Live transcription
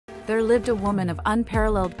there lived a woman of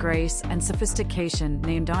unparalleled grace and sophistication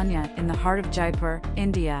named Anya in the heart of Jaipur,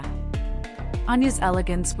 India. Anya's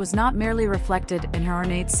elegance was not merely reflected in her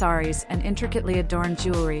ornate saris and intricately adorned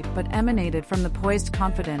jewelry but emanated from the poised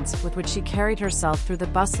confidence with which she carried herself through the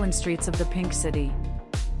bustling streets of the Pink City.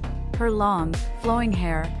 Her long, flowing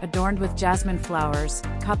hair, adorned with jasmine flowers,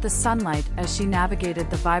 caught the sunlight as she navigated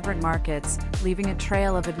the vibrant markets, leaving a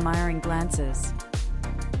trail of admiring glances.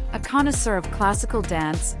 A connoisseur of classical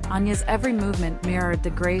dance, Anya's every movement mirrored the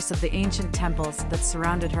grace of the ancient temples that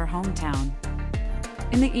surrounded her hometown.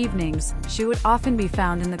 In the evenings, she would often be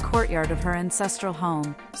found in the courtyard of her ancestral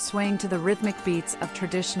home, swaying to the rhythmic beats of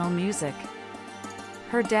traditional music.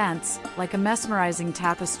 Her dance, like a mesmerizing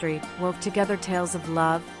tapestry, wove together tales of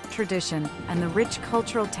love, tradition, and the rich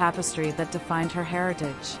cultural tapestry that defined her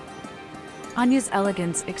heritage. Anya's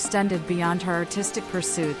elegance extended beyond her artistic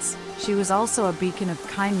pursuits. She was also a beacon of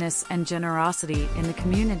kindness and generosity in the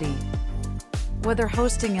community. Whether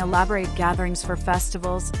hosting elaborate gatherings for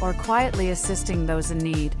festivals or quietly assisting those in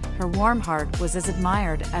need, her warm heart was as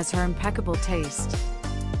admired as her impeccable taste.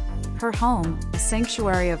 Her home, a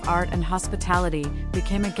sanctuary of art and hospitality,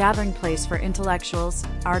 became a gathering place for intellectuals,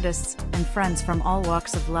 artists, and friends from all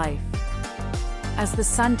walks of life. As the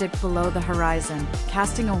sun dipped below the horizon,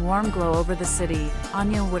 casting a warm glow over the city,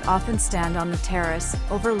 Anya would often stand on the terrace,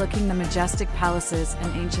 overlooking the majestic palaces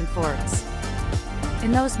and ancient forts.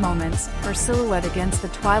 In those moments, her silhouette against the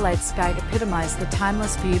twilight sky epitomized the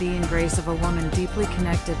timeless beauty and grace of a woman deeply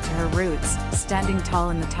connected to her roots, standing tall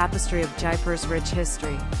in the tapestry of Jaipur's rich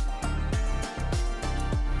history.